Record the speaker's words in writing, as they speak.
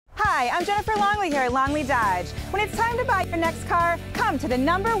Hi, I'm Jennifer Longley here at Longley Dodge. When it's time to buy your next car, come to the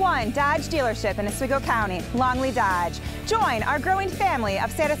 #1 Dodge dealership in Oswego County, Longley Dodge. Join our growing family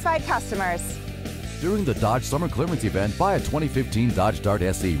of satisfied customers. During the Dodge Summer Clearance Event, buy a 2015 Dodge Dart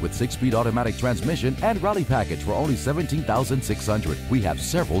SE with 6-speed automatic transmission and rally package for only $17,600. We have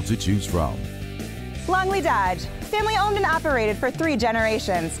several to choose from. Longley Dodge, family owned and operated for 3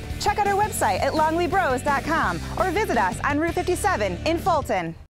 generations. Check out our website at longleybros.com or visit us on Route 57 in Fulton.